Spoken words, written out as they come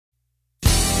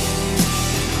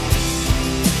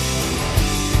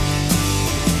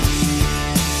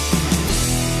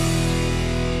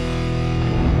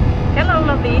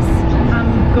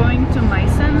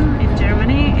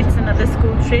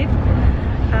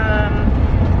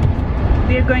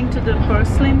we're going to the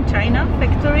porcelain China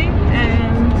factory,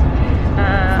 and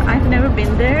I've never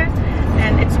been there,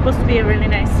 and it's supposed to be a really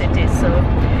nice city, so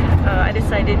I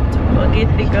decided to book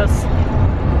it because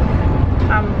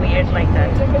I'm weird like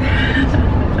that.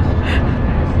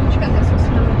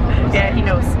 Yeah, he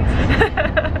knows.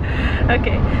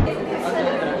 Okay.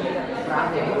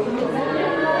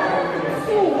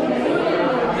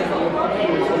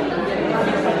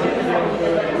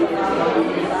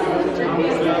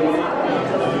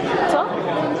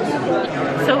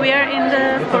 So we are in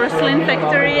the porcelain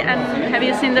factory, and have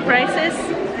you seen the prices?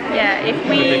 Yeah, if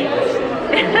we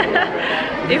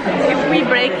if we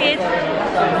break it,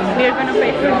 we are gonna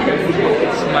pay for this.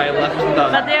 It's my left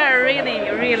thumb. But they are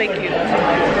really cute, I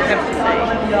have to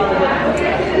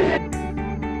say.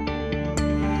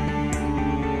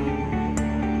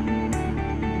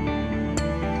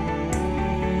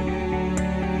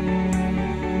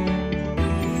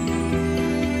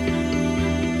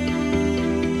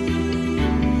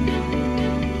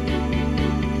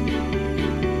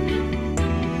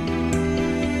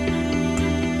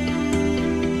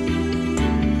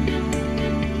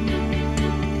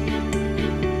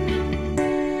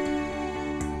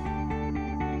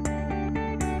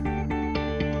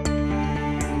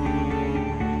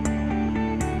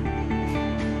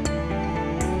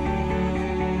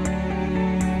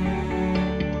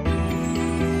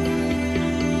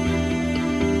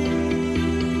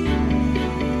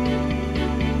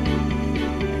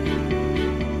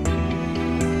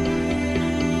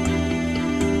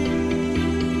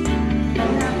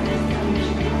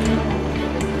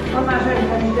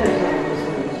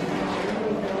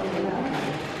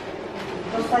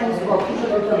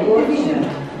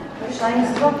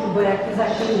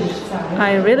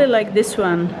 I really like this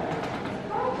one.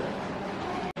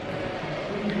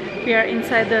 We are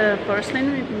inside the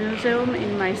porcelain museum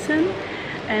in Meissen,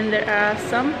 and there are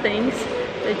some things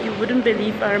that you wouldn't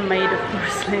believe are made of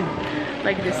porcelain,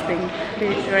 like this thing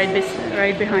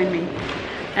right behind me.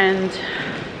 And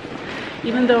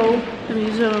even though the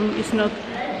museum is not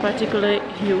particularly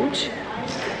huge,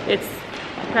 it's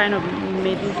kind of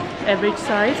middle average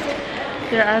size,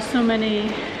 there are so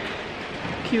many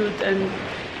cute and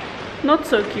not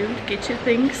so cute kitschy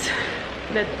things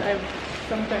that I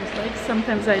sometimes like,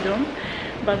 sometimes I don't,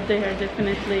 but they are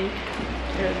definitely,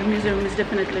 the museum is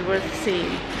definitely worth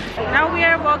seeing. Now we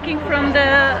are walking from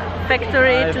the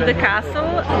factory to the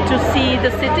castle to see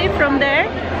the city from there,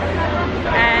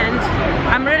 and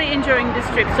I'm really enjoying this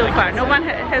trip so far. No one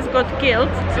has got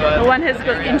killed, no one has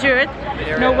got injured,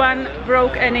 no one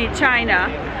broke any china,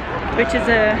 which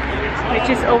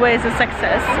is always a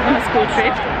success on a school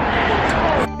trip.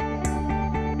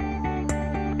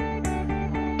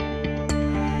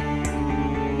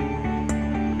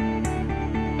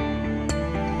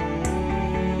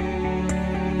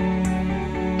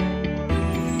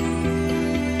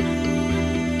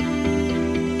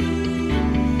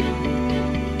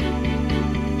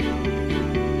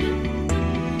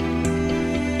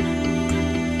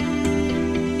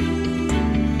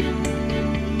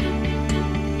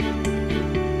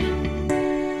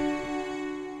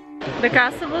 The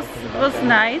castle was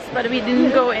nice, but we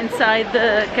didn't go inside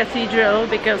the cathedral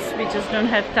because we just don't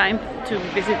have time to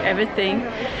visit everything.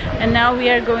 And now we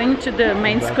are going to the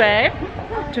main square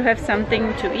to have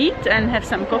something to eat and have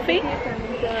some coffee.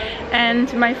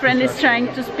 And my friend is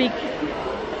trying to speak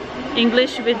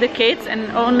English with the kids,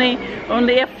 and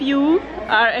only a few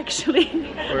are actually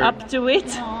up to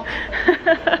it.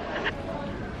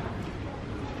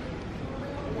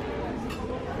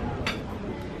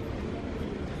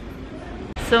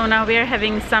 So now we are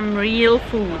having some real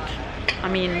food. I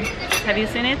mean, have you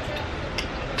seen it?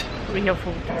 Real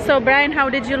food. So Brian, how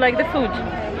did you like the food?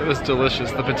 It was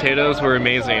delicious. The potatoes were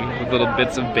amazing, with little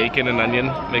bits of bacon and onion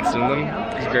mixed in them.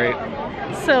 It was great.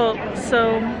 So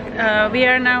we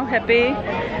are now happy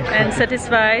and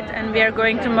satisfied, and we are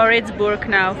going to Moritzburg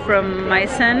now from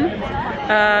Meissen.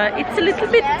 It's a little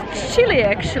bit chilly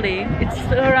actually. It's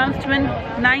around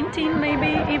 19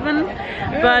 maybe even,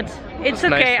 but it's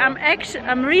okay. Nice.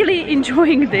 I'm really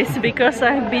enjoying this because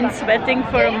I've been sweating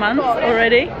for a month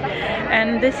already,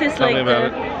 and this is like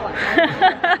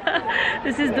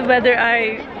this is the weather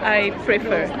I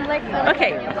prefer.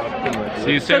 Okay.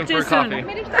 See you soon for coffee.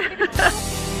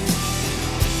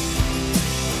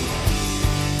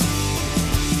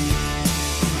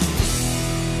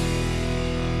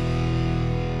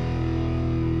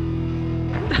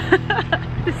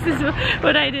 This is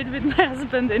what I did with my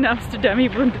husband in Amsterdam. He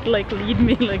wouldn't like lead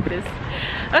me like this.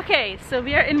 Okay, so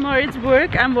we are in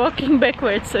Moritzburg. I'm walking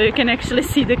backwards so you can actually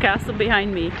see the castle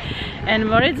behind me. And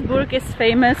Moritzburg is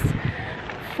famous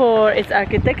for its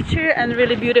architecture and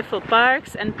really beautiful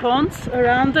parks and ponds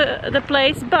around the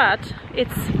place, but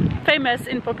it's famous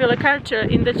in popular culture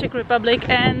in the Czech Republic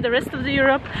and the rest of the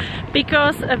Europe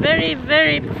because a very,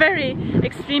 very, very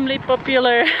extremely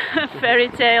popular fairy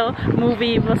tale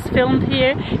movie was filmed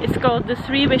here. It's called The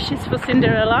Three Wishes for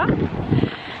Cinderella,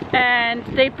 and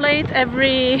they played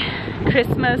every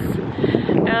Christmas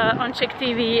on Czech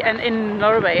TV and in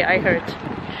Norway, I heard.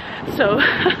 So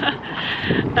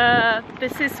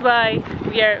this is why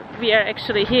we are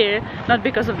actually here, not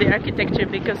because of the architecture,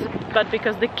 but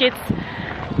because the kids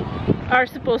are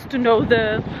supposed to know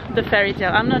the fairy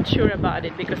tale. I'm not sure about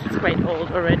it because it's quite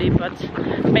old already, but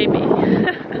maybe.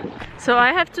 So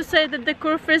I have to say that the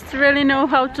Kurfists really know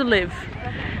how to live.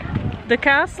 The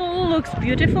castle looks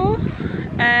beautiful,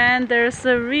 and there's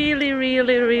a really,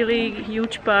 really, really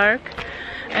huge park,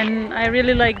 and I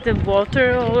really like the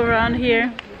water all around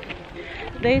here.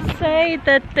 They say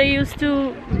that they used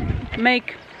to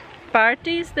make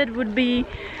parties that would be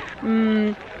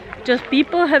just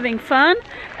people having fun,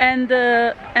 and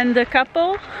the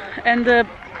couple and the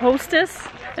hostess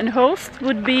and host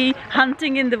would be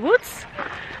hunting in the woods,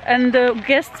 and the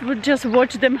guests would just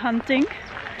watch them hunting,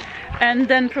 and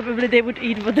then probably they would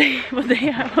eat what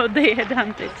they had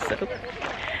hunted. So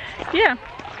yeah.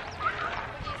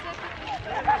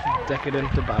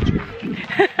 Decadent debauchery.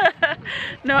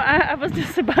 No, I was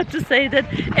just about to say that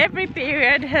every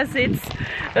period has its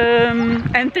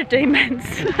entertainments.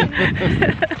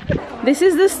 This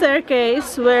is the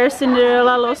staircase where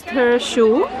Cinderella lost her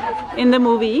shoe in the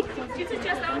movie,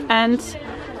 and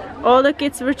all the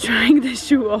kids were trying the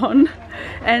shoe on,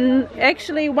 and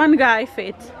actually one guy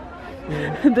fit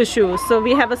the shoe, so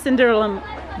we have a Cinderella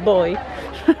boy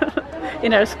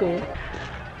in our school.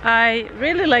 I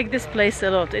really like this place a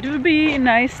lot. It would be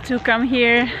nice to come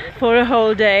here for a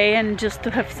whole day and just to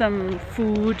have some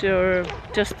food, or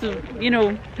just to, you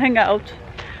know, hang out,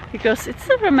 because it's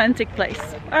a romantic place.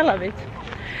 I love it.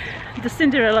 The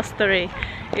Cinderella story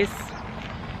is,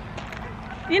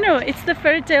 you know, it's the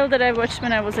fairy tale that I watched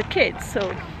when I was a kid,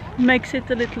 so makes it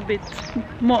a little bit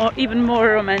more, even more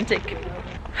romantic.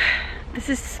 This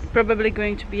is probably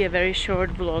going to be a very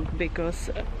short vlog because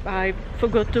I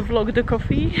forgot to vlog the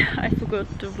coffee. I forgot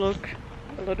to vlog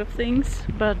a lot of things,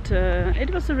 but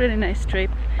it was a really nice trip,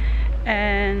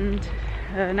 and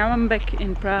now I'm back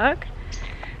in Prague,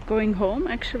 going home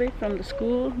actually from the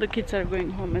school. The kids are going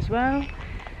home as well.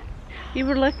 We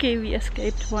were lucky, we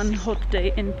escaped one hot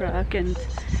day in Prague and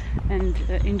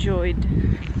enjoyed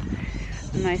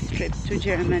a nice trip to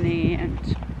Germany, and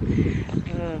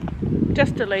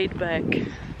just a laid-back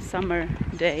summer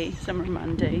day, summer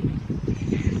Monday.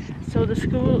 So the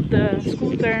school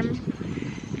term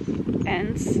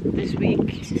ends this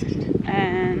week,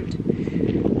 and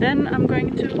then I'm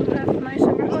going to have my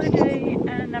summer holiday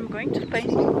and I'm going to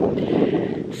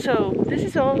Spain. So this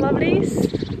is all,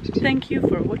 lovelies. Thank you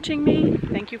for watching me.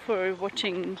 Thank you for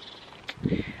watching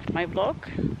my vlog,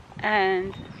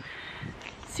 and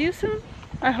see you soon,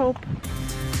 I hope.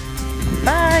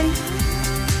 Bye!